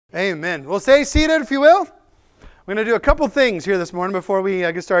Amen. Well, stay seated if you will. We're going to do a couple things here this morning before we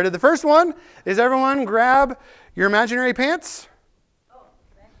get started. The first one is everyone grab your imaginary pants.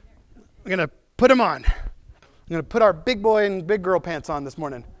 We're going to put them on. We're going to put our big boy and big girl pants on this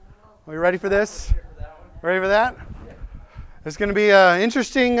morning. Are we ready for this? Ready for that? It's going to be an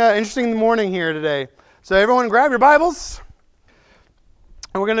interesting morning here today. So everyone grab your Bibles.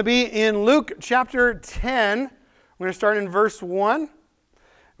 And we're going to be in Luke chapter 10. We're going to start in verse 1.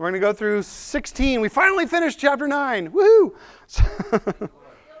 We're going to go through 16. We finally finished chapter 9. Woohoo!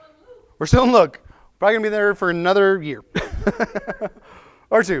 We're still in Luke. Probably going to be there for another year.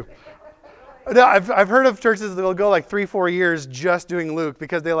 Or two. No, I've heard of churches that will go like 3-4 years just doing Luke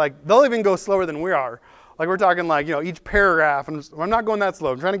because they'll even go slower than we are. Like we're talking each paragraph. And I'm not going that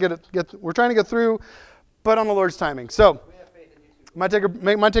slow. I'm trying to we're trying to get through, but on the Lord's timing. So might take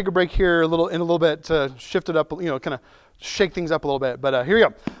a break here in a little bit to shift it up, kind of shake things up a little bit. But here we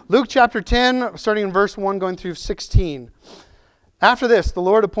go. Luke chapter 10, starting in verse 1, going through 16. After this, the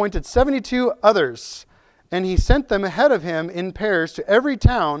Lord appointed 72 others, and he sent them ahead of him in pairs to every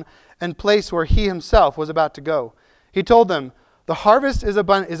town and place where he himself was about to go. He told them, "The harvest is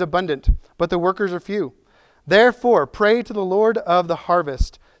abundant, but the workers are few. Therefore, pray to the Lord of the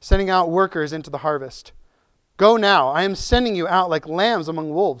harvest, sending out workers into the harvest. Go now, I am sending you out like lambs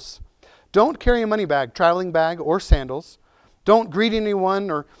among wolves. Don't carry a money bag, traveling bag, or sandals. Don't greet anyone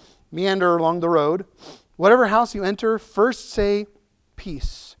or meander along the road. Whatever house you enter, first say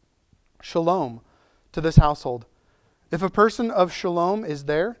peace, shalom, to this household. If a person of shalom is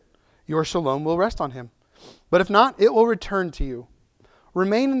there, your shalom will rest on him. But if not, it will return to you.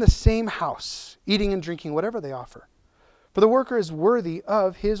 Remain in the same house, eating and drinking whatever they offer. For the worker is worthy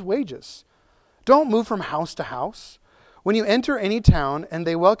of his wages. Don't move from house to house. When you enter any town and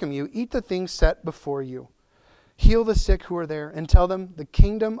they welcome you, eat the things set before you. Heal the sick who are there and tell them the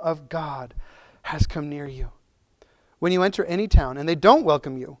kingdom of God has come near you. When you enter any town and they don't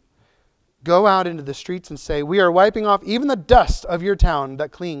welcome you, go out into the streets and say, we are wiping off even the dust of your town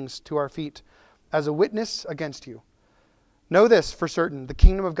that clings to our feet as a witness against you. Know this for certain, the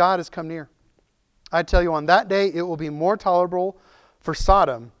kingdom of God has come near. I tell you, on that day it will be more tolerable for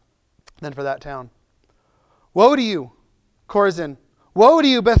Sodom than for that town. Woe to you, Chorazin! Woe to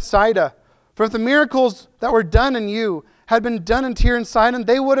you, Bethsaida! For if the miracles that were done in you had been done in Tyre and Sidon,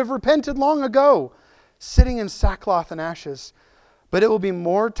 they would have repented long ago, sitting in sackcloth and ashes. But it will be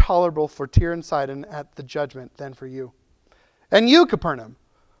more tolerable for Tyre and Sidon at the judgment than for you. And you, Capernaum,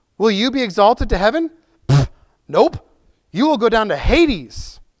 will you be exalted to heaven? Nope. You will go down to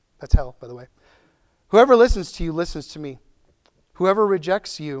Hades. That's hell, by the way. Whoever listens to you listens to me. Whoever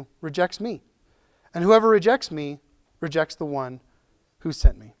rejects you rejects me. And whoever rejects me rejects the one who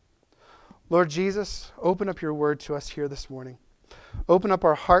sent me. Lord Jesus, open up your word to us here this morning. Open up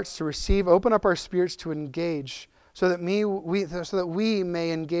our hearts to receive. Open up our spirits to engage so that we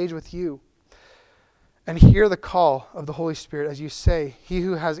may engage with you and hear the call of the Holy Spirit as you say, he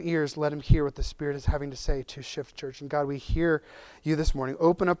who has ears, let him hear what the Spirit is having to say to Shift Church. And God, we hear you this morning.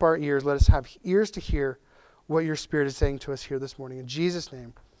 Open up our ears. Let us have ears to hear what your Spirit is saying to us here this morning. In Jesus'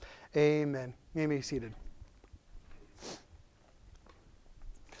 name, amen. You may be seated.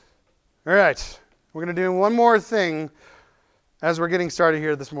 All right, we're going to do one more thing as we're getting started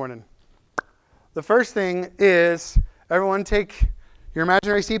here this morning. The first thing is, everyone take your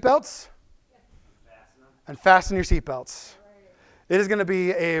imaginary seatbelts and fasten your seatbelts. It is going to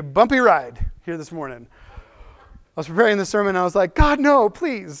be a bumpy ride here this morning. I was preparing the sermon and I was like, God, no,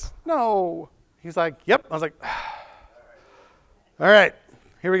 please, no. He's like, yep. I was like, all right,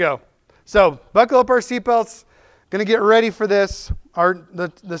 here we go. So buckle up our seatbelts. Going to get ready for this.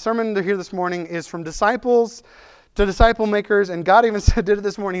 The sermon to hear this morning is from disciples to disciple makers, and God even did it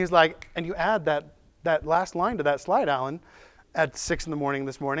this morning. He's like, and you add that last line to that slide, Alan, at 6 a.m.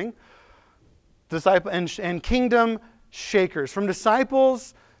 this morning. Disciple and kingdom shakers. From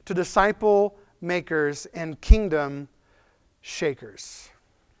disciples to disciple makers and kingdom shakers.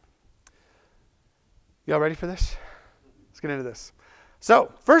 Y'all ready for this? Let's get into this.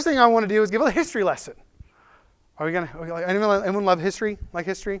 So, first thing I want to do is give a history lesson. Are we anyone love history? Like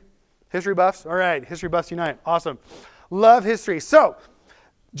history? History buffs? All right, history buffs unite. Awesome. Love history. So,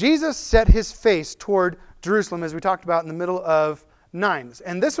 Jesus set his face toward Jerusalem, as we talked about in the middle of 9.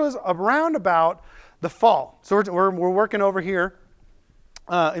 And this was around about the fall. So we're working over here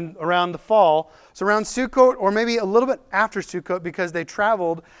around the fall. So around Sukkot, or maybe a little bit after Sukkot, because they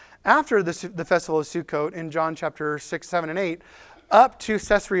traveled after the festival of Sukkot in John chapter 6, 7, and 8, up to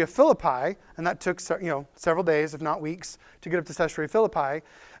Caesarea Philippi, and that took several days, if not weeks, to get up to Caesarea Philippi.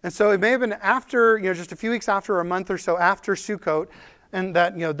 And so it may have been after, just a few weeks after, or a month or so after Sukkot, and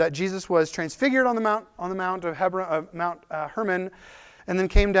that that Jesus was transfigured on the Mount of Hebron, Mount Hermon, and then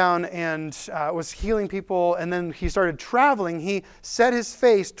came down and was healing people, and then he started traveling. He set his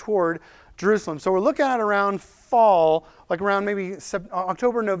face toward Jerusalem. So we're looking at around fall, like around maybe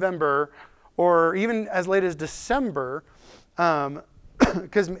October, November, or even as late as December,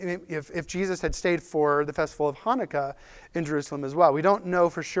 because if Jesus had stayed for the festival of Hanukkah in Jerusalem as well. We don't know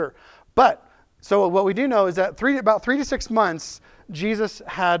for sure. But, so what we do know is that about 3 to 6 months, Jesus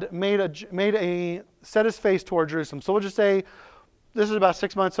had set his face toward Jerusalem. So we'll just say, this is about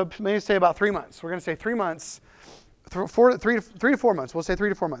 6 months, so maybe say about 3 months. We're going to say 3 months, 3 to 4 months. We'll say 3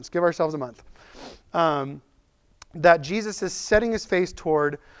 to 4 months. Give ourselves a month. That Jesus is setting his face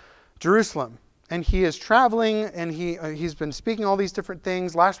toward Jerusalem. And he is traveling, and he's been speaking all these different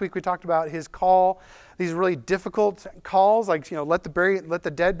things. Last week we talked about his call, these really difficult calls, like let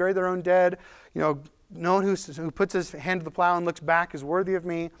the dead bury their own dead. No one who puts his hand to the plow and looks back is worthy of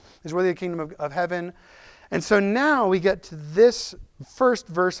me, is worthy of the kingdom of heaven. And so now we get to this first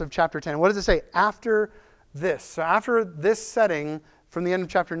verse of chapter 10. What does it say? After this. So after this setting, from the end of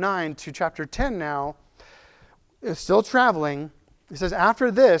chapter 9 to chapter 10 now, it's still traveling. It says,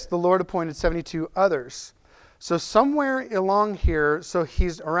 after this, the Lord appointed 72 others. So somewhere along here, so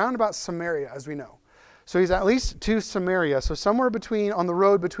he's around about Samaria, as we know. So he's at least to Samaria. So somewhere on the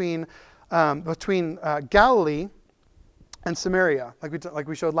road between Galilee and Samaria, like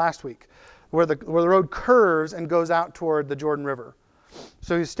we showed last week, where the road curves and goes out toward the Jordan River.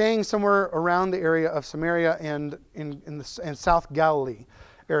 So he's staying somewhere around the area of Samaria and in South Galilee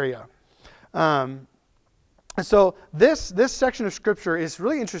area. And so this section of Scripture is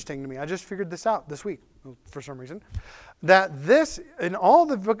really interesting to me. I just figured this out this week for some reason. That this, in all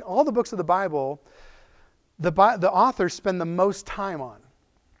the books of the Bible, the authors spend the most time on.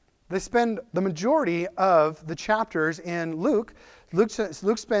 They spend the majority of the chapters in Luke. Luke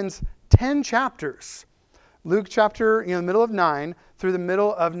spends 10 chapters. Luke chapter, the middle of 9 through the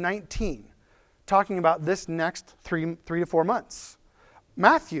middle of 19, talking about this next 3 to 4 months.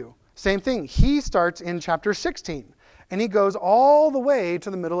 Matthew, same thing. He starts in chapter 16, and he goes all the way to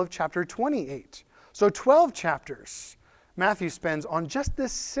the middle of chapter 28. So 12 chapters Matthew spends on just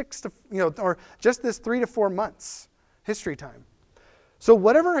this 3 to 4 months history time. So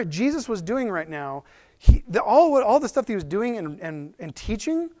whatever Jesus was doing right now, all the stuff he was doing and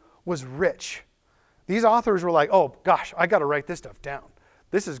teaching was rich. These authors were like, oh gosh, I got to write this stuff down.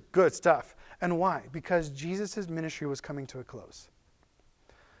 This is good stuff. And why? Because Jesus' ministry was coming to a close.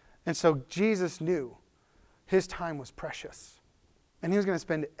 And so Jesus knew his time was precious. And he was going to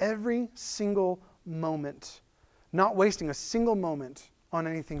spend every single moment, not wasting a single moment on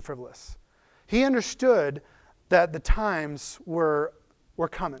anything frivolous. He understood that the times were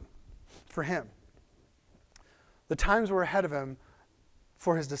coming for him. The times were ahead of him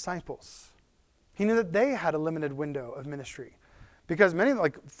for his disciples. He knew that they had a limited window of ministry. Because many,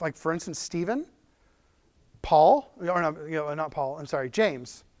 like for instance, Stephen,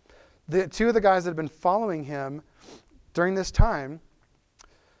 James, the two of the guys that had been following him during this time,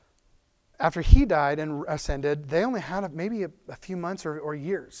 after he died and ascended, they only had maybe a few months or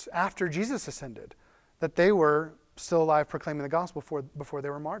years after Jesus ascended that they were still alive proclaiming the gospel before they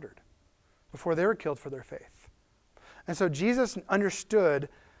were martyred, before they were killed for their faith. And so Jesus understood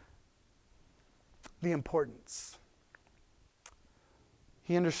the importance.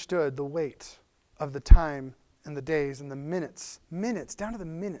 He understood the weight of the time and the days and the minutes, down to the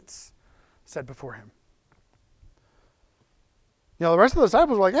minutes set before him. The rest of the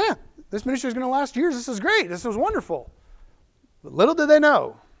disciples were like, this ministry is going to last years. This is great. This is wonderful. But little did they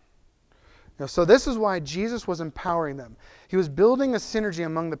know. So this is why Jesus was empowering them. He was building a synergy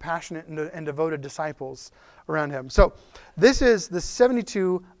among the passionate and devoted disciples around him. So this is the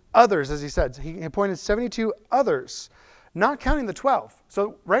 72 others, as he said. He appointed 72 others, not counting the 12.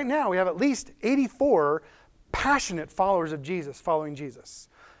 So right now we have at least 84 passionate followers of Jesus following Jesus.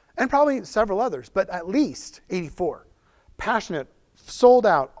 And probably several others, but at least 84 passionate, sold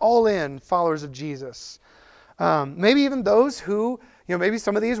out, all in followers of Jesus. Maybe even those who, maybe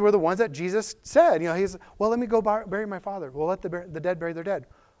some of these were the ones that Jesus said, let me go bury my father. We'll let the dead bury their dead.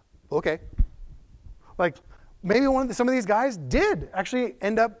 Okay. Maybe some of these guys did actually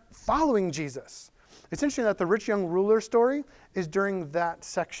end up following Jesus. It's interesting that the rich young ruler story is during that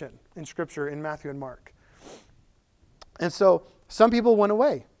section in Scripture in Matthew and Mark. And so some people went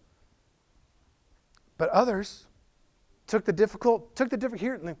away. But others hear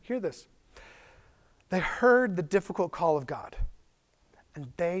this. They heard the difficult call of God,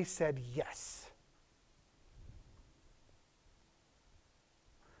 and they said yes.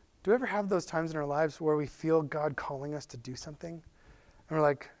 Do we ever have those times in our lives where we feel God calling us to do something, And we're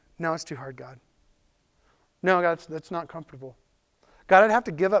like, no, it's too hard, God. No, God, that's not comfortable. God, I'd have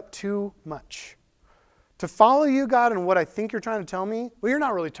to give up too much. To follow you, God, and what I think you're trying to tell me, well, you're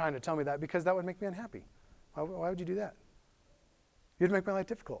not really trying to tell me that because that would make me unhappy. Why would you do that? You'd make my life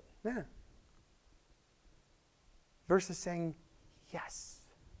difficult. Yeah. Versus saying, yes.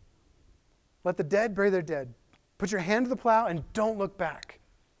 Let the dead bury their dead. Put your hand to the plow and don't look back.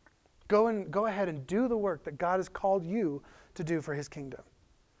 Go ahead and do the work that God has called you to do for his kingdom.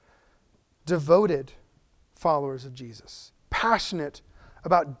 Devoted followers of Jesus. Passionate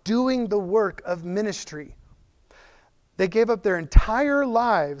about doing the work of ministry. They gave up their entire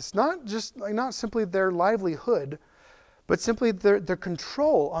lives, not simply their livelihood, but simply their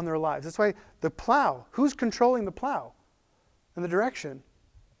control on their lives. That's why the plow, who's controlling the plow and the direction?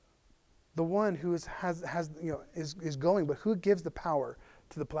 The one who is going, but who gives the power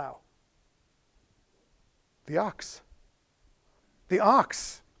to the plow? The ox. The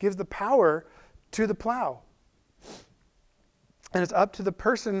ox gives the power to the plow. And it's up to the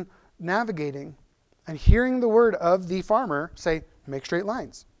person navigating and hearing the word of the farmer say, make straight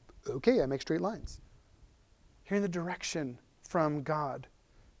lines. Okay, I make straight lines. Hearing the direction from God.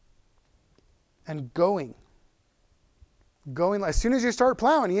 And going. As soon as you start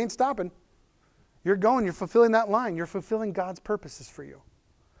plowing, you ain't stopping. You're going, you're fulfilling that line. You're fulfilling God's purposes for you.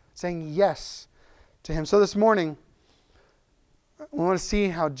 Saying yes to him. So this morning, we want to see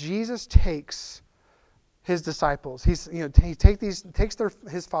how Jesus takes his disciples. He takes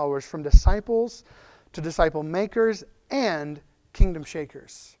his followers from disciples to disciple makers and kingdom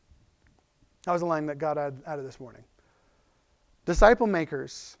shakers. That was a line that God added this morning. Disciple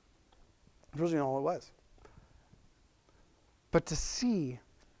makers. That's really all it was. But to see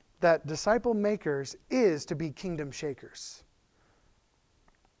that disciple makers is to be kingdom shakers.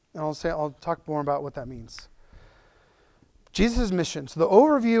 And I'll talk more about what that means. Jesus' mission. So the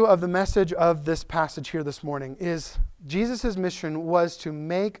overview of the message of this passage here this morning is Jesus' mission was to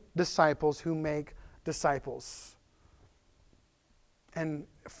make disciples who make disciples and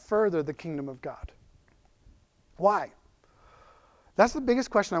further the kingdom of God. Why? That's the biggest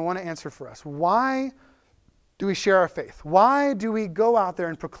question I want to answer for us. Why do we share our faith? Why do we go out there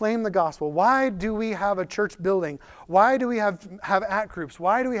and proclaim the gospel? Why do we have a church building? Why do we have ACT groups?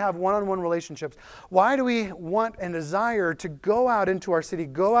 Why do we have one-on-one relationships? Why do we want and desire to go out into our city,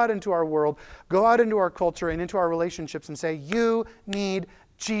 go out into our world, go out into our culture and into our relationships and say, you need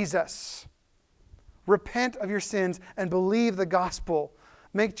Jesus. Repent of your sins and believe the gospel.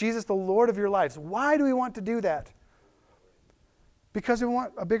 Make Jesus the Lord of your lives. Why do we want to do that? Because we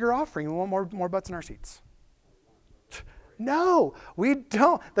want a bigger offering. We want more butts in our seats. No, we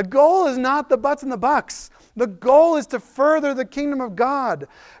don't. The goal is not the butts and the bucks. The goal is to further the kingdom of God.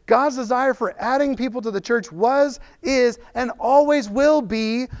 God's desire for adding people to the church was, is, and always will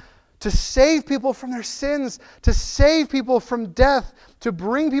be to save people from their sins, to save people from death, to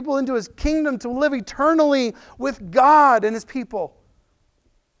bring people into his kingdom, to live eternally with God and his people.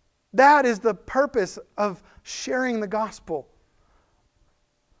 That is the purpose of sharing the gospel.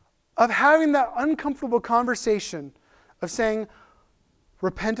 Of having that uncomfortable conversation of saying,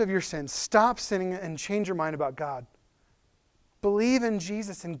 repent of your sins, stop sinning and change your mind about God. Believe in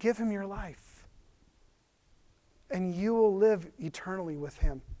Jesus and give him your life. And you will live eternally with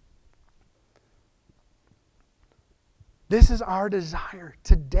him. This is our desire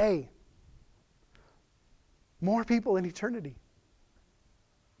today. More people in eternity.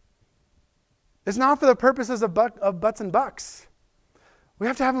 It's not for the purposes of butts and bucks. We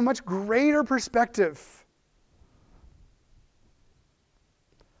have to have a much greater perspective.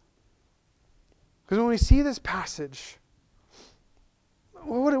 Because when we see this passage,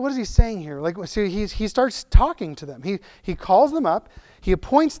 what is he saying here? So he starts talking to them. He calls them up, he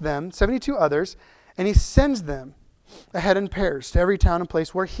appoints them, 72 others, and he sends them ahead in pairs to every town and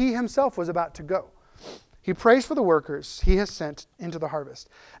place where he himself was about to go. He prays for the workers he has sent into the harvest.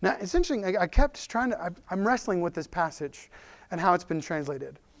 Now, it's interesting. I'm wrestling with this passage and how it's been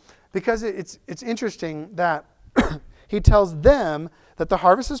translated. Because it's interesting that he tells them that the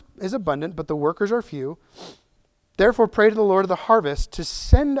harvest is abundant, but the workers are few. Therefore, pray to the Lord of the harvest to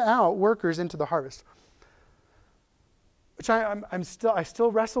send out workers into the harvest. Which I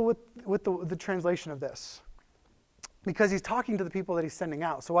still wrestle with the translation of this, because he's talking to the people that he's sending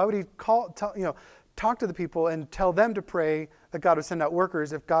out. So why would he talk to the people and tell them to pray that God would send out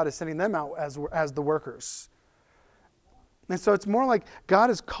workers if God is sending them out as the workers? And so it's more like God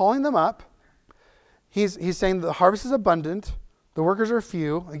is calling them up. He's saying the harvest is abundant, the workers are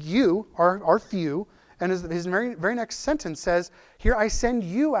few, like you are few, and his very, very next sentence says, here I send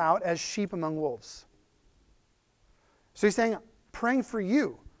you out as sheep among wolves. So he's saying, praying for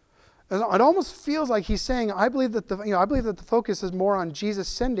you. It almost feels like he's saying, I believe that the focus is more on Jesus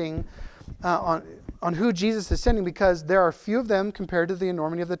sending, on who Jesus is sending, because there are few of them compared to the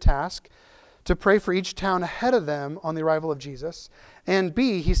enormity of the task to pray for each town ahead of them on the arrival of Jesus. And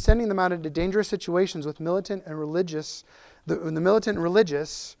B, he's sending them out into dangerous situations with militant and religious, the militant and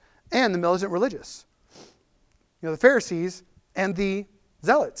religious, and the militant religious. The Pharisees and the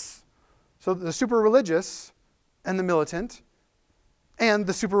zealots. So the super religious and the militant, and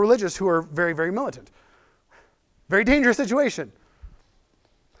the super religious who are very, very militant. Very dangerous situation.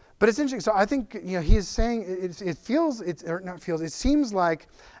 But it's interesting. So I think he is saying it seems like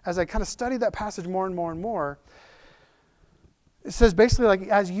as I kind of study that passage more and more and more, it says basically like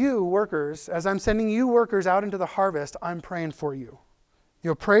as you workers, as I'm sending you workers out into the harvest, I'm praying for you.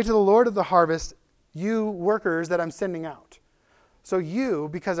 Pray to the Lord of the harvest, you workers that I'm sending out. So you,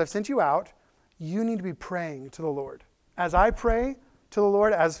 because I've sent you out, you need to be praying to the Lord. As I pray to the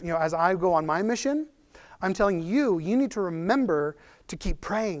Lord, as I go on my mission, I'm telling you, you need to remember to keep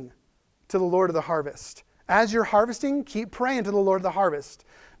praying to the Lord of the harvest. As you're harvesting, keep praying to the Lord of the harvest,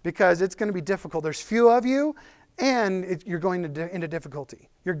 because it's going to be difficult. There's few of you, and you're going into difficulty.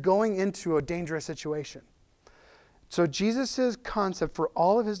 You're going into a dangerous situation. So Jesus' concept for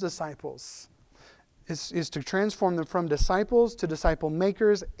all of his disciples is to transform them from disciples to disciple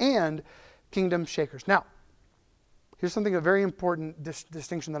makers and kingdom shakers. Now, here's something, a very important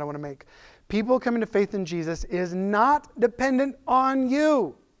distinction that I want to make. People coming to faith in Jesus is not dependent on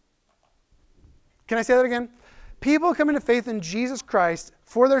you. Can I say that again? People coming to faith in Jesus Christ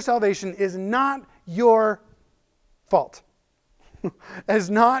for their salvation is not your fault. Is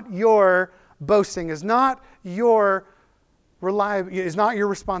not your boasting. Is not your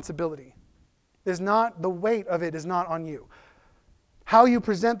responsibility. Is not the weight of it is not on you. How you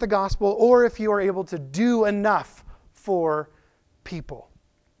present the gospel, or if you are able to do enough for people.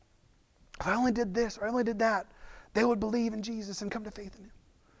 If I only did this or I only did that, they would believe in Jesus and come to faith in him.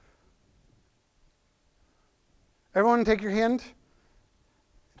 Everyone take your hand.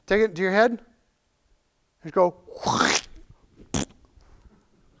 Take it to your head. Just go.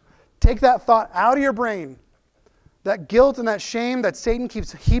 Take that thought out of your brain. That guilt and that shame that Satan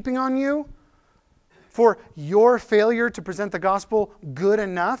keeps heaping on you for your failure to present the gospel good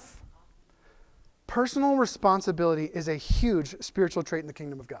enough. Personal responsibility is a huge spiritual trait in the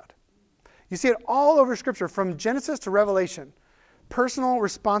kingdom of God. You see it all over Scripture, from Genesis to Revelation. Personal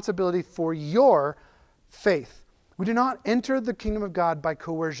responsibility for your faith. We do not enter the kingdom of God by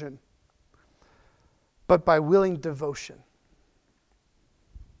coercion, but by willing devotion.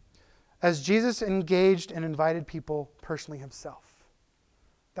 As Jesus engaged and invited people personally himself.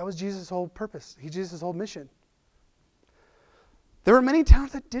 That was Jesus' whole purpose. Jesus' whole mission. There were many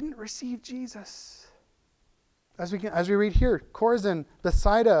towns that didn't receive Jesus. As we read here, Chorazin,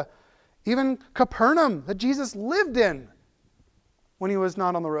 Bethsaida, even Capernaum that Jesus lived in when he was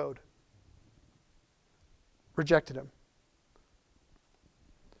not on the road. Rejected him.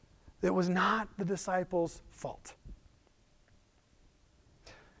 It was not the disciples' fault.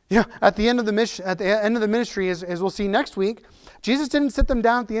 At the end of the mission, at the end of the ministry, as we'll see next week, Jesus didn't sit them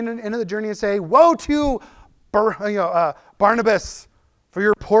down at the end of the journey and say, "Woe to Barnabas for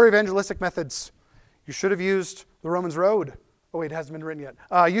your poor evangelistic methods. You should have used the Romans road." Oh wait, it hasn't been written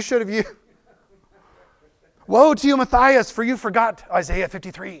yet. You should have used. "Woe to you, Matthias, for you forgot Isaiah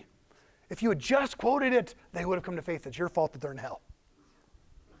 53. If you had just quoted it, they would have come to faith. It's your fault that they're in hell."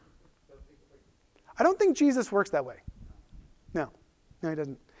 I don't think Jesus works that way. No, he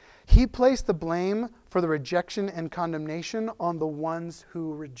doesn't. He placed the blame for the rejection and condemnation on the ones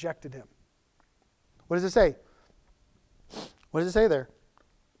who rejected him. What does it say? What does it say there?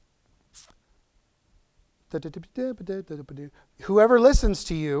 Whoever listens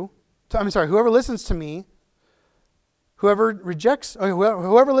to me, whoever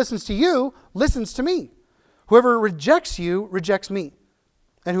listens to you, listens to me. Whoever rejects you, rejects me.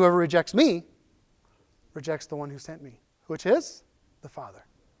 And whoever rejects me, rejects the one who sent me, which is the Father.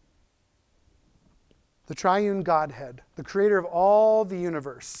 The triune Godhead, the creator of all the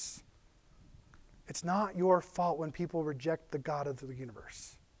universe. It's not your fault when people reject the God of the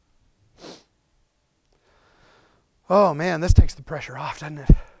universe. Oh man, this takes the pressure off, doesn't it?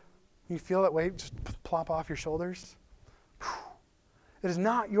 You feel that weight just plop off your shoulders? It is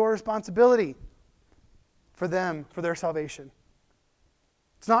not your responsibility for them, for their salvation.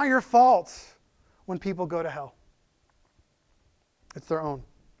 It's not your fault when people go to hell. It's their own.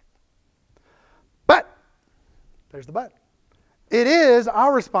 But, there's the but. It is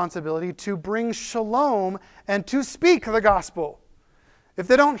our responsibility to bring shalom and to speak the gospel. If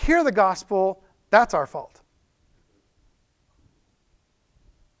they don't hear the gospel, that's our fault.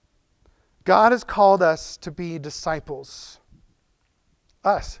 God has called us to be disciples.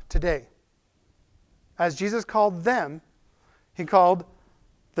 Us, today. As Jesus called them, he called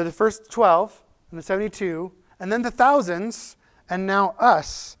the first 12 and the 72, and then the thousands, and now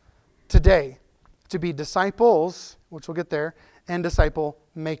us today to be disciples, which we'll get there, and disciple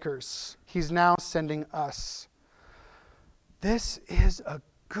makers. He's now sending us. This is a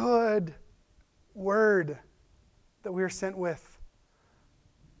good word that we are sent with.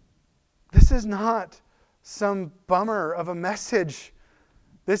 This is not some bummer of a message.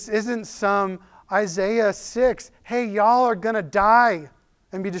 This isn't some Isaiah 6, hey, y'all are going to die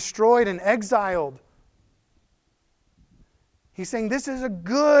and be destroyed and exiled. He's saying this is a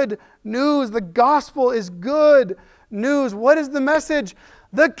good news. The gospel is good news. What is the message?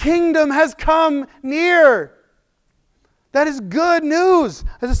 The kingdom has come near. That is good news.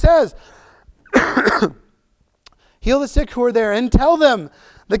 As it says, heal the sick who are there and tell them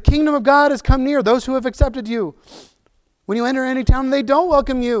the kingdom of God has come near, those who have accepted you. When you enter any town and they don't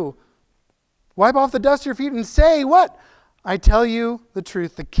welcome you, wipe off the dust of your feet and say, what? I tell you the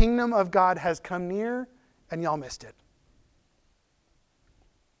truth. The kingdom of God has come near and y'all missed it.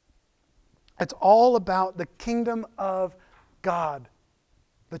 It's all about the kingdom of God,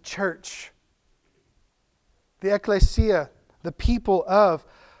 the church, the ecclesia, the people of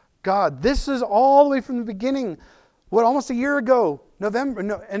God. This is all the way from the beginning. What, almost a year ago,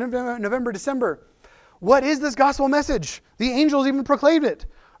 November, December. What is this gospel message? The angels even proclaimed it.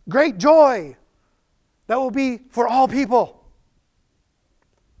 Great joy that will be for all people.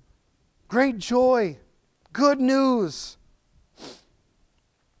 Great joy. Good news.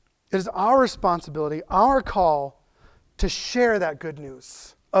 It is our responsibility, our call, to share that good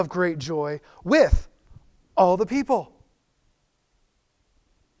news of great joy with all the people.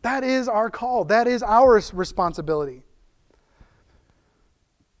 That is our call. That is our responsibility.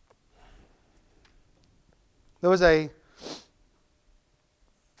 There was a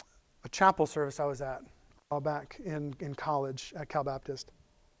chapel service I was at a while back in college at Cal Baptist.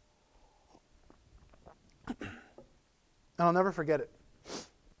 And I'll never forget it.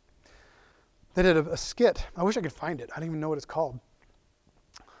 They did a skit. I wish I could find it. I don't even know what it's called.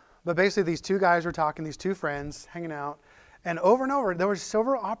 But basically these two guys were talking, these two friends hanging out. And over, there were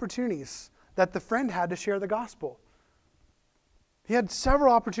several opportunities that the friend had to share the gospel. He had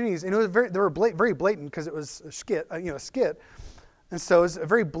several opportunities, and they were very blatant because it was a skit, and so it was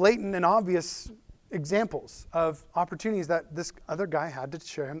very blatant and obvious examples of opportunities that this other guy had to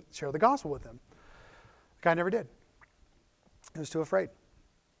share the gospel with him. The guy never did. He was too afraid.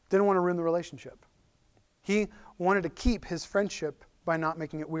 Didn't want to ruin the relationship. He wanted to keep his friendship by not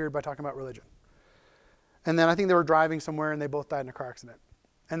making it weird by talking about religion. And then I think they were driving somewhere and they both died in a car accident.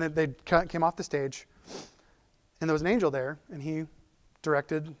 And then they came off the stage and there was an angel there and he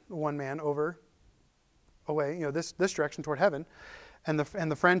directed one man away, this direction toward heaven. And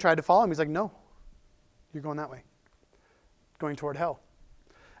the friend tried to follow him. He's like, no, you're going that way. Going toward hell.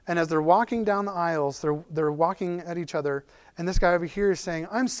 And as they're walking down the aisles, they're walking at each other. And this guy over here is saying,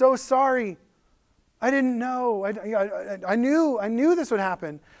 I'm so sorry. I didn't know. I knew this would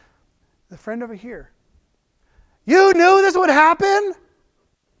happen. The friend over here, you knew this would happen?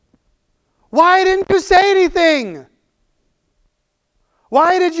 Why didn't you say anything?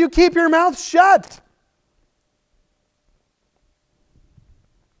 Why did you keep your mouth shut?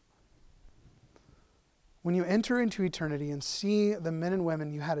 When you enter into eternity and see the men and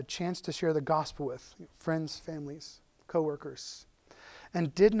women you had a chance to share the gospel with, friends, families, co-workers,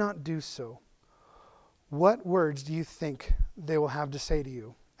 and did not do so, what words do you think they will have to say to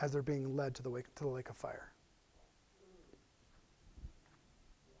you as they're being led to the lake of fire?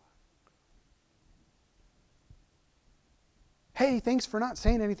 Hey, thanks for not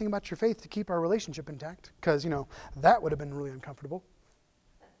saying anything about your faith to keep our relationship intact, because, that would have been really uncomfortable.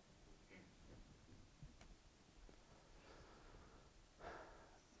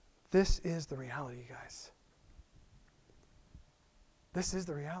 This is the reality, you guys. This is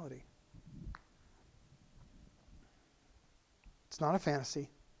the reality. It's not a fantasy.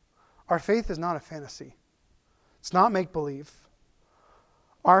 Our faith is not a fantasy. It's not make-believe.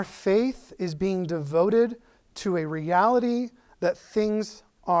 Our faith is being devoted to a reality that things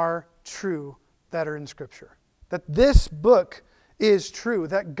are true that are in Scripture. That this book is true.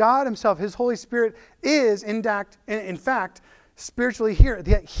 That God Himself, His Holy Spirit, is in fact spiritually here.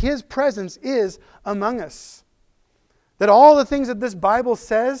 That His presence is among us. That all the things that this Bible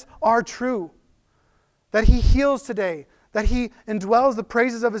says are true. That He heals today. That He indwells the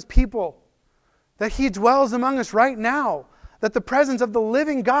praises of His people. That He dwells among us right now. that the presence of the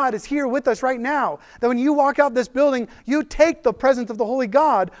living God is here with us right now. That when you walk out this building, you take the presence of the Holy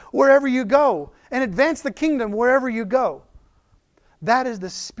God wherever you go and advance the kingdom wherever you go. That is the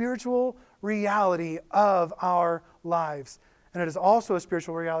spiritual reality of our lives. And it is also a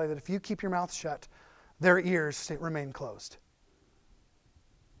spiritual reality that if you keep your mouth shut, their ears remain closed.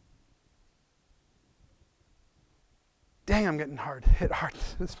 Dang, I'm getting hit hard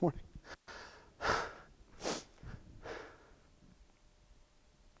this morning.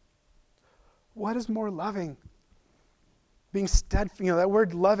 What is more loving? Being that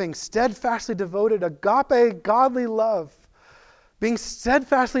word loving, steadfastly devoted, agape, godly love. Being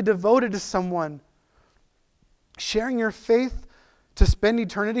steadfastly devoted to someone. Sharing your faith to spend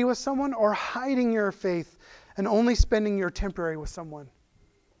eternity with someone, or hiding your faith and only spending your temporary with someone.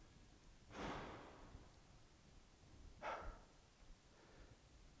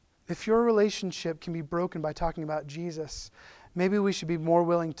 If your relationship can be broken by talking about Jesus, maybe we should be more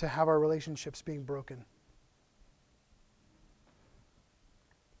willing to have our relationships being broken.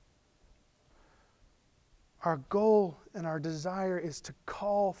 Our goal and our desire is to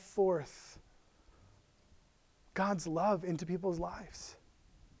call forth God's love into people's lives.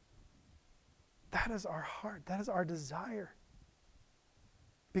 That is our heart. That is our desire.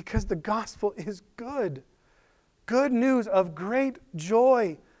 Because the gospel is good. Good news of great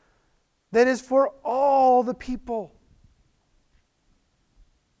joy that is for all the people.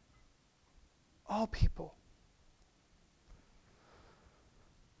 All people.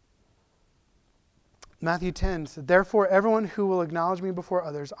 Matthew 10 said, "Therefore everyone who will acknowledge me before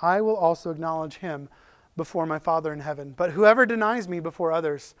others, I will also acknowledge him before my Father in heaven. But whoever denies me before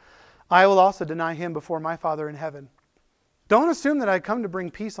others, I will also deny him before my Father in heaven." Don't assume that I come to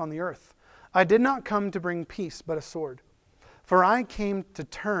bring peace on the earth. I did not come to bring peace, but a sword. For I came to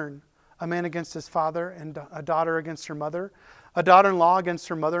turn a man against his father, and a daughter against her mother, a daughter-in-law against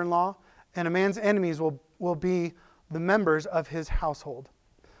her mother-in-law, and a man's enemies will be the members of his household.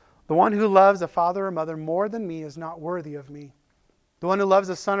 The one who loves a father or mother more than me is not worthy of me. The one who loves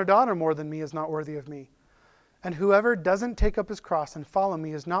a son or daughter more than me is not worthy of me. And whoever doesn't take up his cross and follow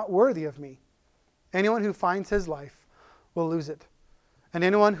me is not worthy of me. Anyone who finds his life will lose it. And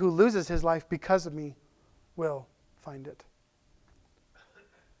anyone who loses his life because of me will find it.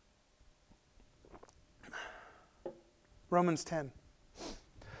 Romans 10.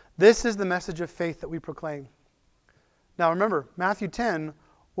 This is the message of faith that we proclaim. Now remember, Matthew 10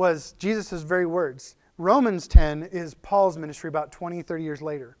 was Jesus' very words. Romans 10 is Paul's ministry about 20, 30 years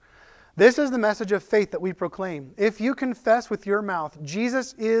later. This is the message of faith that we proclaim. If you confess with your mouth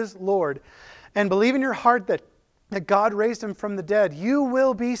Jesus is Lord and believe in your heart that God raised him from the dead, you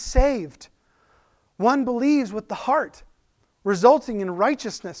will be saved. One believes with the heart, resulting in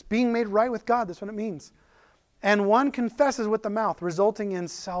righteousness, being made right with God. That's what it means. And one confesses with the mouth, resulting in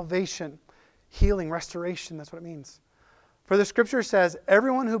salvation, healing, restoration. That's what it means. For the scripture says,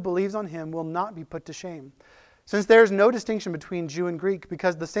 everyone who believes on him will not be put to shame, since there is no distinction between Jew and Greek,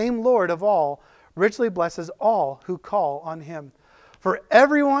 because the same Lord of all richly blesses all who call on him. For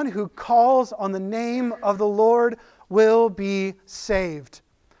everyone who calls on the name of the Lord will be saved.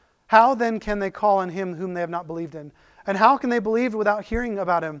 How then can they call on him whom they have not believed in? And how can they believe without hearing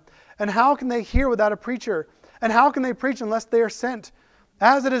about him? And how can they hear without a preacher? And how can they preach unless they are sent?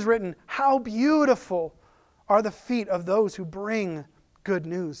 As it is written, how beautiful are the feet of those who bring good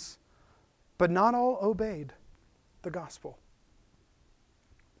news. But not all obeyed the gospel.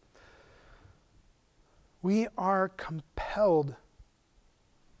 We are compelled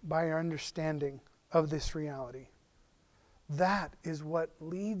by our understanding of this reality. That is what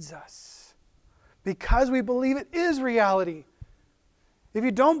leads us. Because we believe it is reality. If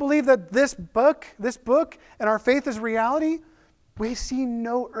you don't believe that this book and our faith is reality, we see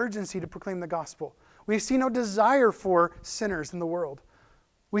no urgency to proclaim the gospel. We see no desire for sinners in the world.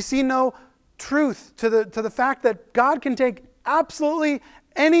 We see no truth to the fact that God can take absolutely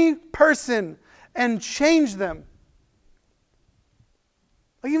any person and change them.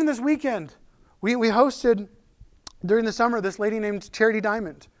 Like even this weekend, we hosted during the summer this lady named Charity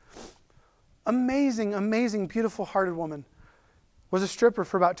Diamond. Amazing, amazing, beautiful-hearted woman. Was a stripper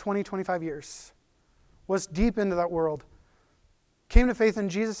for about 20, 25 years. Was deep into that world. Came to faith in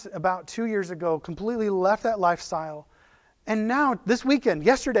Jesus about 2 years ago. Completely left that lifestyle. And now, this weekend,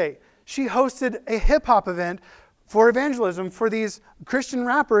 yesterday, she hosted a hip-hop event for evangelism for these Christian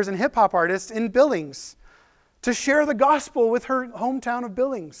rappers and hip-hop artists in Billings to share the gospel with her hometown of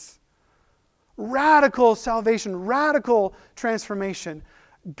Billings. Radical salvation, radical transformation.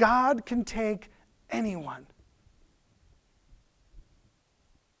 God can take anyone.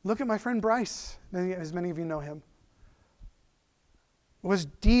 Look at my friend Bryce, as many of you know him. was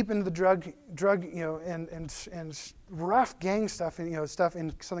deep into the drug, and rough gang stuff, and stuff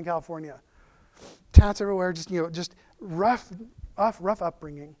in Southern California. Tats everywhere, just rough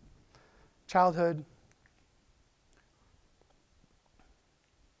upbringing, childhood.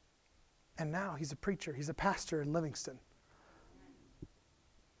 And now he's a preacher. He's a pastor in Livingston.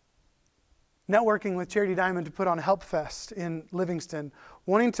 Networking with Charity Diamond to put on Help Fest in Livingston.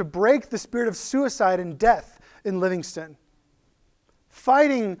 Wanting to break the spirit of suicide and death in Livingston.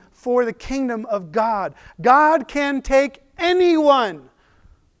 Fighting for the kingdom of God. God can take anyone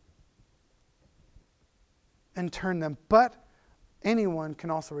and turn them, but anyone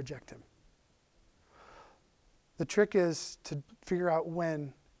can also reject him. The trick is to figure out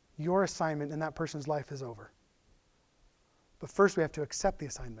when your assignment in that person's life is over. But first we have to accept the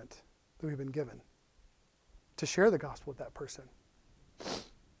assignment that we've been given to share the gospel with that person.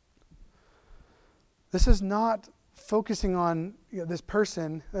 This is not focusing on this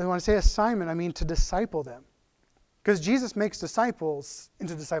person. When I say assignment, I mean to disciple them. Because Jesus makes disciples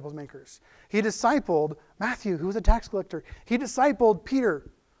into disciples makers. He discipled Matthew, who was a tax collector. He discipled Peter,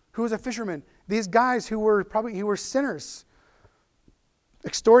 who was a fisherman. These guys who were sinners,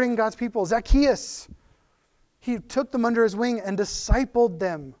 extorting God's people. Zacchaeus, he took them under his wing and discipled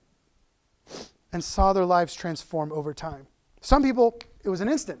them and saw their lives transform over time. Some people, it was an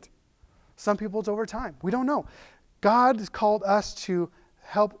instant. Some people, it's over time. We don't know. God has called us to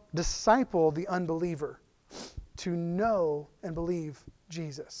help disciple the unbeliever, to know and believe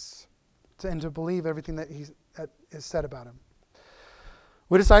Jesus, and to believe everything that is said about him.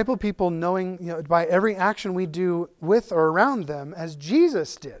 We disciple people knowing, by every action we do with or around them, as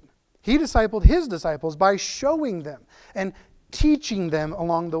Jesus did. He discipled his disciples by showing them and teaching them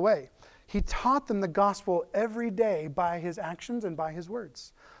along the way. He taught them the gospel every day by his actions and by his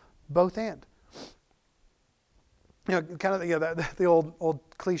words. Both and. Kind of the old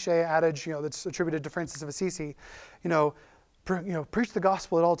cliche adage, that's attributed to Francis of Assisi, preach the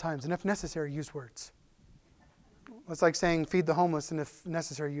gospel at all times, and if necessary, use words. It's like saying feed the homeless, and if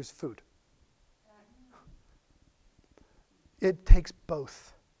necessary, use food. It takes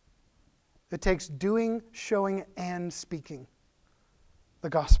both. It takes doing, showing, and speaking the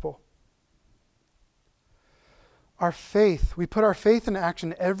gospel. Our faith, we put our faith in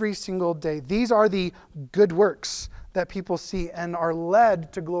action every single day. These are the good works that people see and are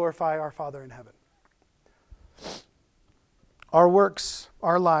led to glorify our Father in heaven. Our works,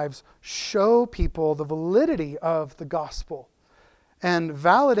 our lives, show people the validity of the gospel and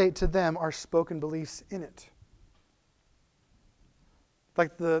validate to them our spoken beliefs in it.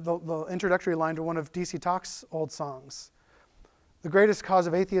 Like the introductory line to one of DC Talk's old songs. The greatest cause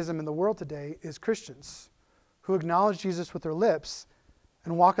of atheism in the world today is Christians who acknowledge Jesus with their lips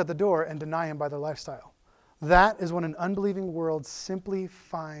and walk out the door and deny him by their lifestyle. That is what an unbelieving world simply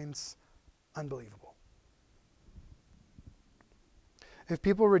finds unbelievable. If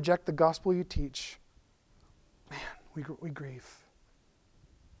people reject the gospel you teach, man, we grieve.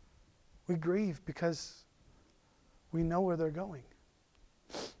 We grieve because we know where they're going.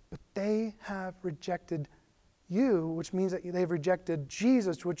 But they have rejected you, which means that they've rejected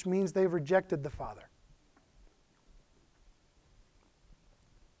Jesus, which means they've rejected the Father.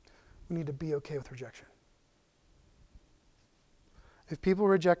 We need to be okay with rejection. If people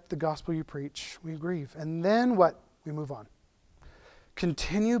reject the gospel you preach, we grieve. And then what? We move on.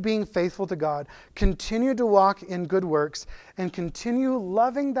 Continue being faithful to God. Continue to walk in good works. And continue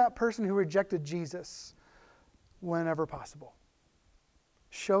loving that person who rejected Jesus whenever possible.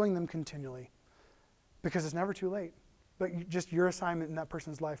 Showing them continually. Because it's never too late. But just your assignment in that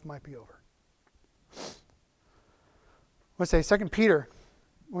person's life might be over. Let's say 2 Peter.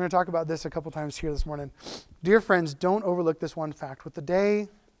 We're going to talk about this a couple times here this morning. Dear friends, don't overlook this one fact. With the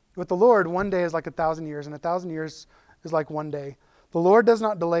Lord, one day is like 1,000 years, and 1,000 years is like one day. The Lord does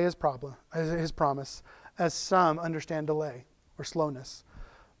not delay his promise, as some understand delay or slowness,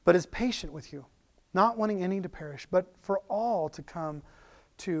 but is patient with you, not wanting any to perish, but for all to come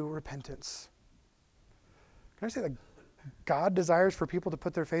to repentance. Can I say that God desires for people to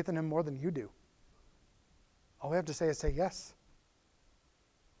put their faith in him more than you do? All we have to say is say yes.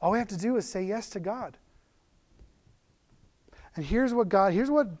 All we have to do is say yes to God. And here's what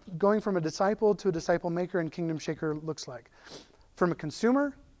going from a disciple to a disciple maker and kingdom shaker looks like. From a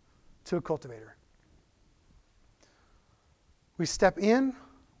consumer to a cultivator. We step in,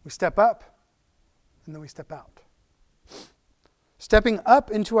 we step up, and then we step out. Stepping up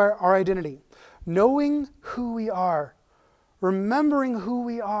into our identity. Knowing who we are. Remembering who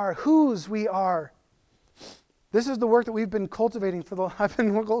we are, whose we are. This is the work that we've been cultivating I've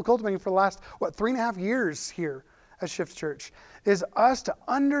been cultivating for the last, 3.5 years here at Shift Church is us to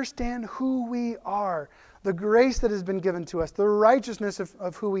understand who we are, the grace that has been given to us, the righteousness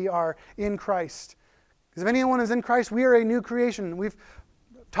of who we are in Christ. Because if anyone is in Christ, we are a new creation. We've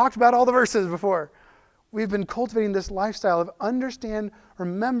talked about all the verses before. We've been cultivating this lifestyle of understand,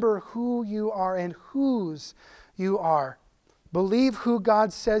 remember who you are and whose you are. Believe who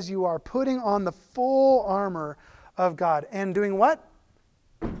God says you are, putting on the full armor of God and doing what?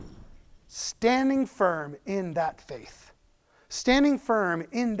 Standing firm in that faith. Standing firm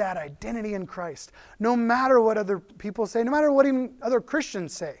in that identity in Christ. No matter what other people say, no matter what even other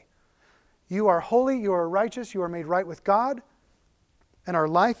Christians say. You are holy, you are righteous, you are made right with God, and our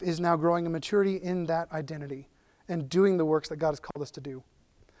life is now growing in maturity in that identity and doing the works that God has called us to do.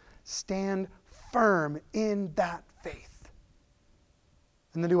 Stand firm in that faith.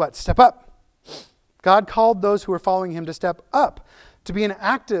 And then do what? Step up. God called those who were following him to step up, to be an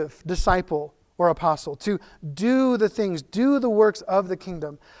active disciple or apostle, to do the things, do the works of the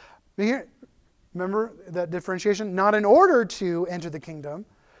kingdom. Here, remember that differentiation? Not in order to enter the kingdom,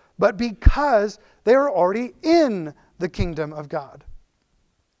 but because they are already in the kingdom of God.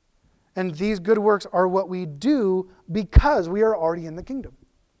 And these good works are what we do because we are already in the kingdom.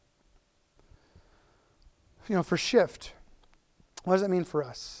 For Shift, what does that mean for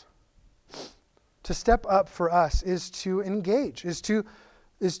us? To step up for us is to engage, is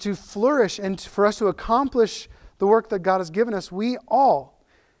to flourish, and for us to accomplish the work that God has given us. We all,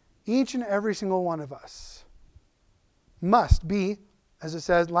 each and every single one of us, must be, as it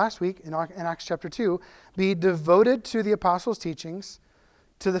says last week in Acts chapter 2, be devoted to the apostles' teachings,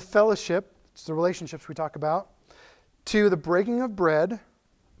 to the fellowship, it's the relationships we talk about, to the breaking of bread,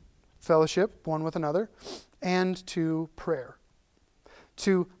 fellowship one with another, and to prayer.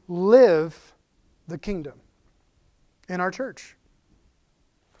 To live the kingdom in our church.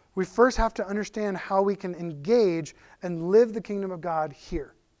 We first have to understand how we can engage and live the kingdom of God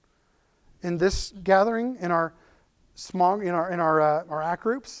here. In this gathering, in our small, in our ACT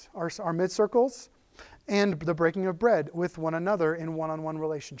groups, our mid-circles, and the breaking of bread with one another in one-on-one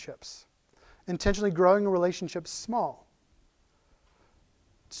relationships. Intentionally growing relationships small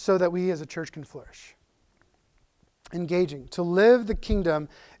so that we as a church can flourish. Engaging. To live the kingdom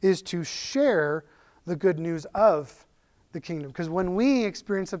is to share the good news of the kingdom. Because when we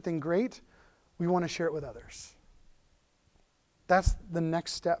experience something great, we want to share it with others. That's the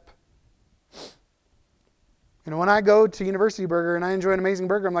next step. When I go to University Burger and I enjoy an amazing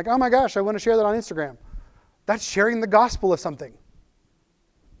burger, I'm like, oh my gosh, I want to share that on Instagram. That's sharing the gospel of something.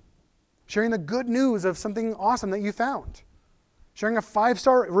 Sharing the good news of something awesome that you found. Sharing a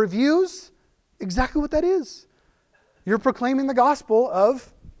 5-star reviews, exactly what that is. You're proclaiming the gospel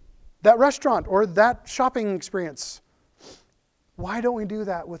of that restaurant or that shopping experience. Why don't we do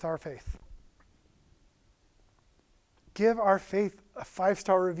that with our faith? Give our faith a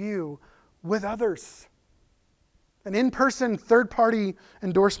 5-star review with others. An in-person third-party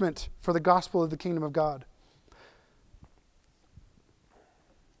endorsement for the gospel of the kingdom of God.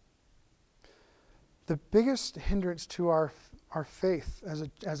 The biggest hindrance to our faith as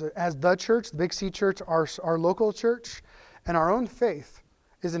the church, the Big C church, our local church, and our own faith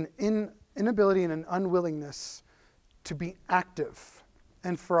is an inability and an unwillingness to be active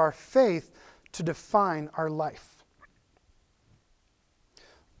and for our faith to define our life.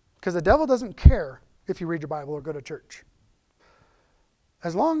 Because the devil doesn't care if you read your Bible or go to church,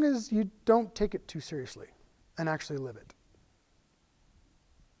 as long as you don't take it too seriously and actually live it.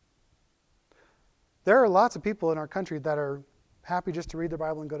 There are lots of people in our country that are happy just to read their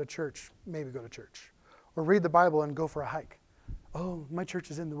Bible and go to church, maybe go to church, or read the Bible and go for a hike. Oh, my church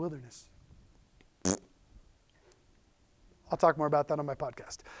is in the wilderness. I'll talk more about that on my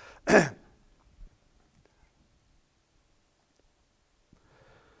podcast.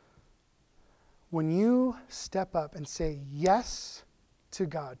 When you step up and say yes to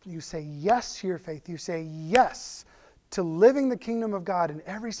God, you say yes to your faith, you say yes to living the kingdom of God in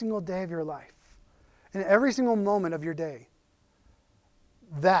every single day of your life, in every single moment of your day,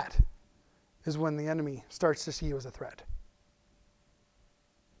 that is when the enemy starts to see you as a threat.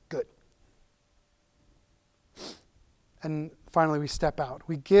 Good. And finally, we step out.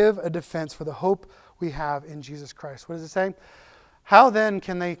 We give a defense for the hope we have in Jesus Christ. What does it say? How then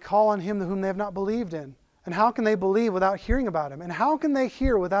can they call on him whom they have not believed in? And how can they believe without hearing about him? And how can they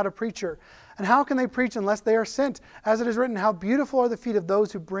hear without a preacher? And how can they preach unless they are sent? As it is written, how beautiful are the feet of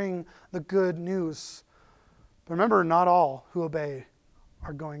those who bring the good news. But remember, not all who obey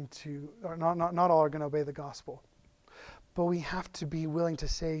are going to, or not all are going to obey the gospel. But we have to be willing to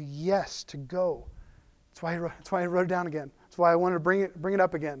say yes to go. That's why I wrote it down again. That's why I wanted to bring it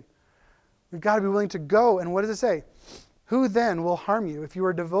up again. We've got to be willing to go. And what does it say? Who then will harm you if you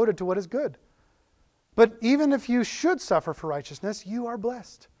are devoted to what is good? But even if you should suffer for righteousness, you are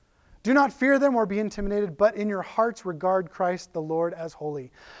blessed. Do not fear them or be intimidated, but in your hearts regard Christ the Lord as holy,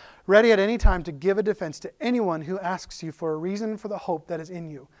 ready at any time to give a defense to anyone who asks you for a reason for the hope that is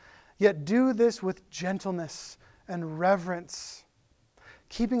in you. Yet do this with gentleness and reverence,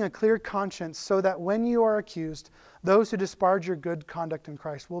 keeping a clear conscience, so that when you are accused, those who disparage your good conduct in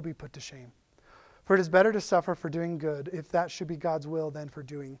Christ will be put to shame. For it is better to suffer for doing good, if that should be God's will, than for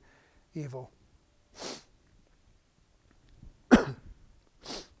doing evil.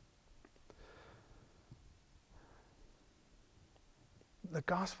 The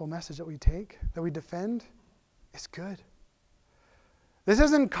gospel message that we take, that we defend, is good. This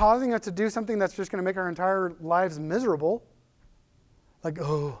isn't causing us to do something that's just going to make our entire lives miserable. Like,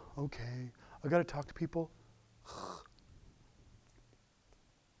 oh, okay, I got to talk to people.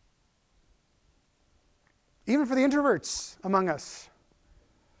 Even for the introverts among us,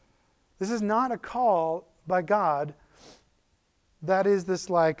 this is not a call by God that is this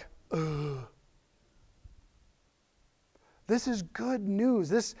like, ugh. This is good news.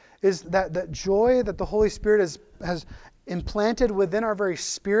 This is that joy that the Holy Spirit has implanted within our very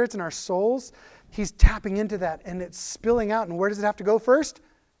spirits and our souls. He's tapping into that and it's spilling out. And where does it have to go first?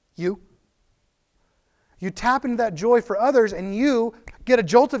 You. You tap into that joy for others and you get a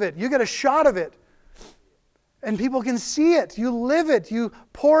jolt of it. You get a shot of it. And people can see it. You live it. You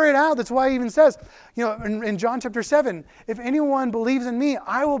pour it out. That's why he even says, in John chapter 7, if anyone believes in me,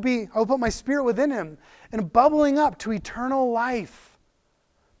 I will put my spirit within him and bubbling up to eternal life.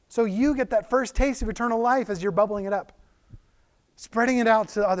 So you get that first taste of eternal life as you're bubbling it up. Spreading it out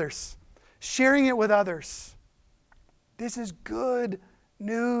to others. Sharing it with others. This is good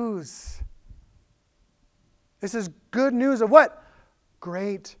news. This is good news of what?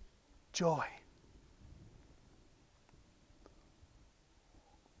 Great joy.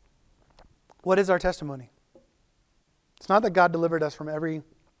 What is our testimony? It's not that God delivered us from every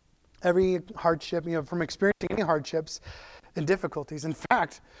hardship, from experiencing any hardships and difficulties. In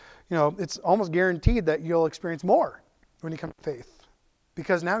fact, it's almost guaranteed that you'll experience more when you come to faith,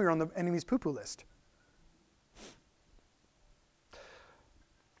 because now you're on the enemy's poo-poo list.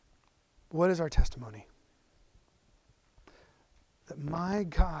 What is our testimony? That my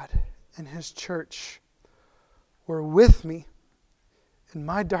God and His church were with me in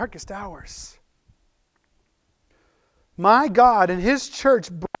my darkest hours. My God and His church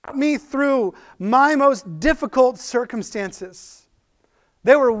brought me through my most difficult circumstances.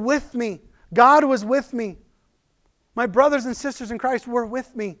 They were with me. God was with me. My brothers and sisters in Christ were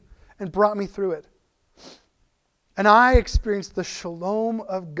with me and brought me through it. And I experienced the shalom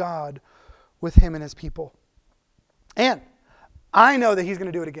of God with Him and His people. And I know that He's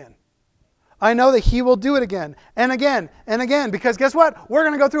going to do it again. I know that He will do it again and again and again, because guess what? We're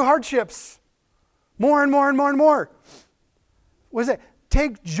going to go through hardships. More and more and more and more. What is it?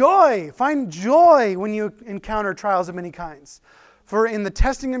 Take joy. Find joy when you encounter trials of many kinds. For in the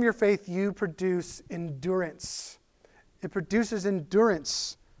testing of your faith, you produce endurance. It produces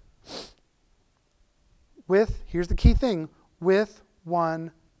endurance here's the key thing, with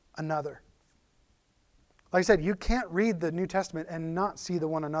one another. Like I said, you can't read the New Testament and not see the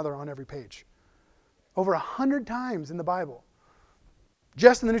one another on every page. Over 100 times in the Bible,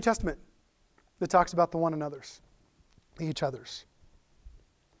 just in the New Testament, that talks about the one another's, each other's.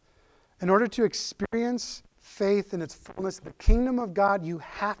 In order to experience faith in its fullness, the kingdom of God, you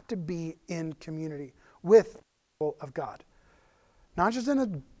have to be in community with the people of God. Not just in a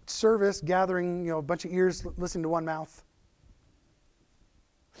service gathering, a bunch of ears listening to one mouth,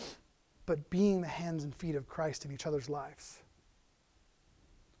 but being the hands and feet of Christ in each other's lives.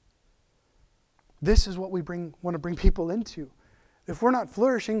 This is what we want to bring people into. If we're not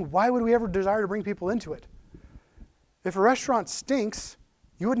flourishing, why would we ever desire to bring people into it? If a restaurant stinks,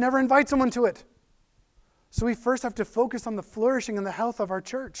 you would never invite someone to it. So we first have to focus on the flourishing and the health of our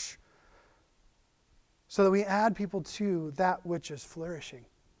church, so that we add people to that which is flourishing,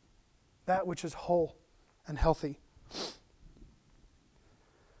 that which is whole and healthy.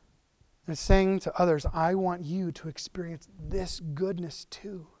 And saying to others, I want you to experience this goodness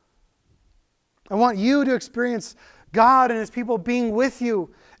too. I want you to experience God and His people being with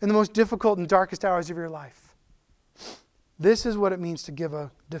you in the most difficult and darkest hours of your life. This is what it means to give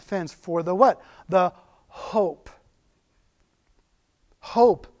a defense for the what? The hope.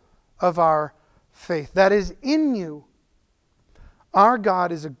 Hope of our faith that is in you. Our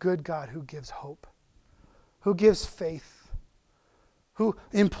God is a good God who gives hope, who gives faith, who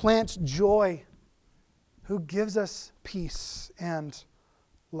implants joy, who gives us peace and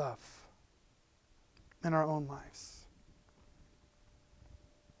love in our own lives.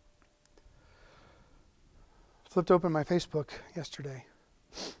 flipped open my Facebook yesterday,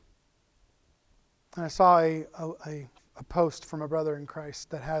 and I saw a post from a brother in Christ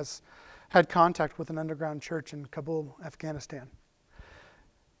that has had contact with an underground church in Kabul, Afghanistan.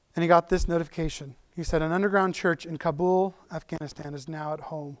 And he got this notification. He said, an underground church in Kabul, Afghanistan is now at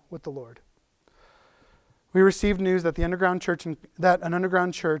home with the Lord. We received news that an underground church in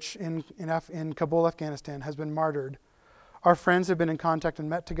Kabul, Afghanistan has been martyred. Our friends have been in contact and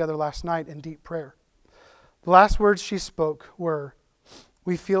met together last night in deep prayer. The last words she spoke were,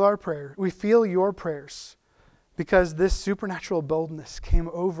 we feel your prayers, because this supernatural boldness came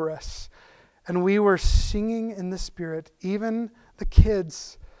over us, and we were singing in the Spirit. Even the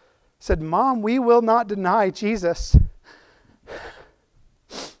kids said, Mom, we will not deny Jesus.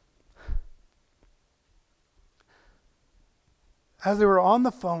 As they were on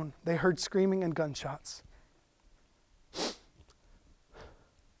the phone, they heard screaming and gunshots.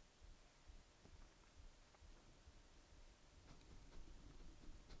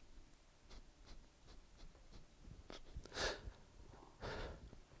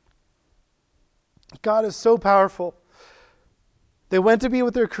 God is so powerful. They went to be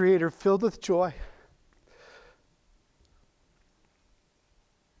with their Creator, filled with joy.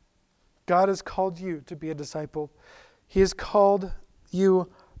 God has called you to be a disciple. He has called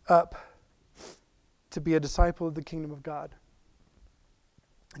you up to be a disciple of the kingdom of God.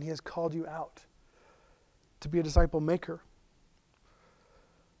 And He has called you out to be a disciple maker.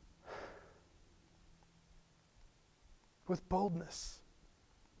 With boldness.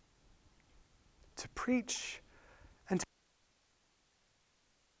 To preach and to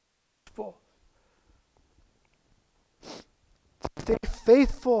stay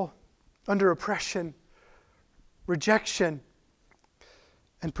faithful under oppression, rejection,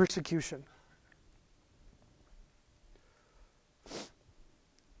 and persecution.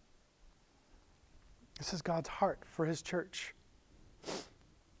 This is God's heart for His church.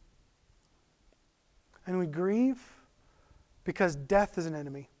 And we grieve because death is an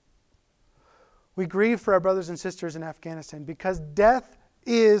enemy. We grieve for our brothers and sisters in Afghanistan because death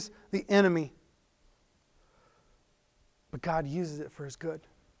is the enemy. But God uses it for His good.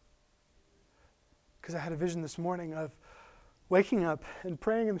 Because I had a vision this morning of waking up and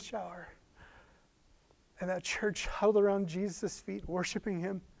praying in the shower. And that church huddled around Jesus' feet, worshiping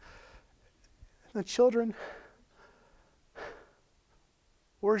Him. And the children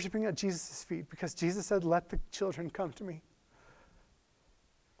worshiping at Jesus' feet because Jesus said, let the children come to me.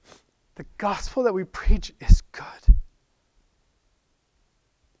 The gospel that we preach is good.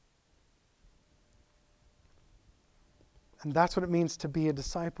 And that's what it means to be a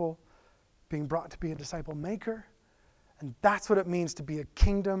disciple, being brought to be a disciple maker. And that's what it means to be a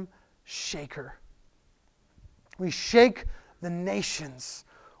kingdom shaker. We shake the nations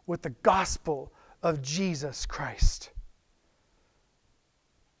with the gospel of Jesus Christ.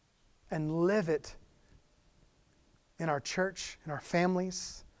 And live it in our church, in our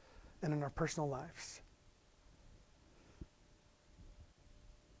families, and in our personal lives.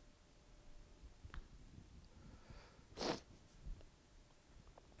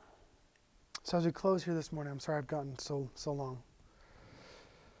 So as we close here this morning, I'm sorry I've gotten so long.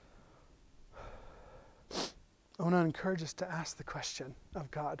 I want to encourage us to ask the question of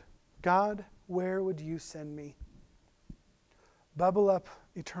God. God, where would you send me? Bubble up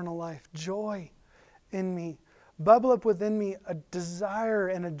eternal life, joy in me. Bubble up within me a desire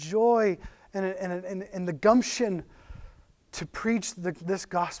and a joy and the gumption to preach this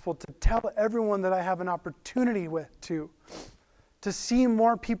gospel, to tell everyone that I have an opportunity with to see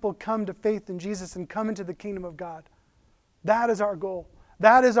more people come to faith in Jesus and come into the kingdom of God. That is our goal.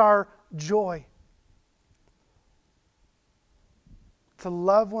 That is our joy. To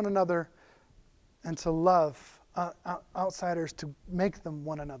love one another and to love outsiders, to make them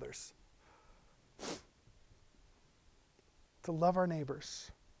one another's. To love our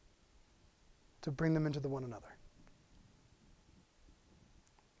neighbors, to bring them into the one another.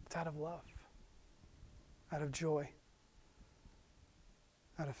 It's out of love, out of joy,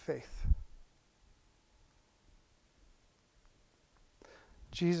 out of faith.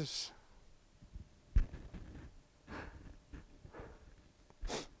 Jesus,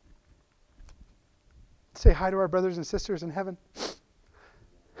 say hi to our brothers and sisters in heaven.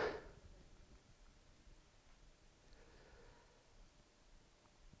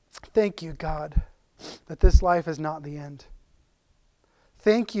 Thank you, God, that this life is not the end.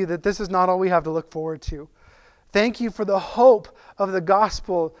 Thank you that this is not all we have to look forward to. Thank you for the hope of the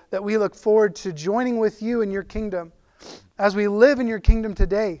gospel that we look forward to joining with you in your kingdom as we live in your kingdom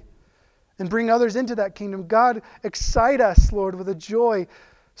today and bring others into that kingdom. God, excite us, Lord, with a joy.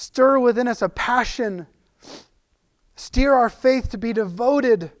 Stir within us a passion Steer our faith to be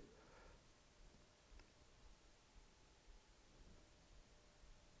devoted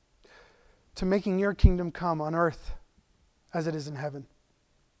to making your kingdom come on earth as it is in heaven.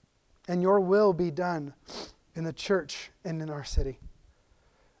 And your will be done in the church and in our city.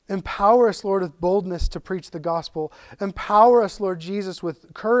 Empower us, Lord, with boldness to preach the gospel. Empower us, Lord Jesus,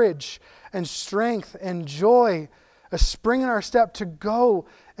 with courage and strength and joy, a spring in our step to go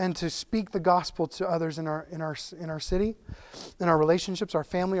and to speak the gospel to others in our city, in our relationships, our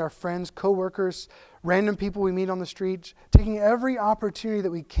family, our friends, co-workers, random people we meet on the street, taking every opportunity that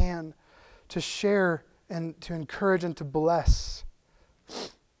we can to share and to encourage and to bless.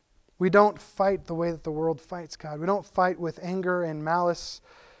 We don't fight the way that the world fights, God. We don't fight with anger and malice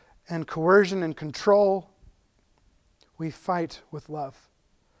and coercion and control. We fight with love.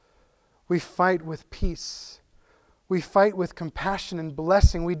 We fight with peace. We fight with compassion and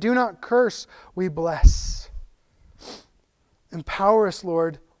blessing. We do not curse, we bless. Empower us,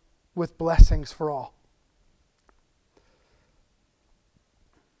 Lord, with blessings for all.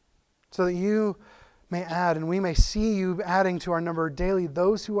 So that you may add, and we may see you adding to our number daily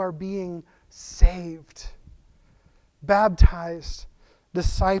those who are being saved, baptized,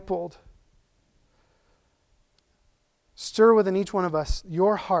 discipled. Stir within each one of us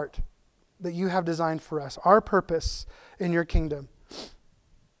your heart that you have designed for us, our purpose in your kingdom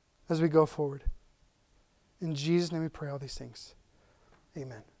as we go forward. In Jesus' name we pray all these things.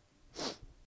 Amen.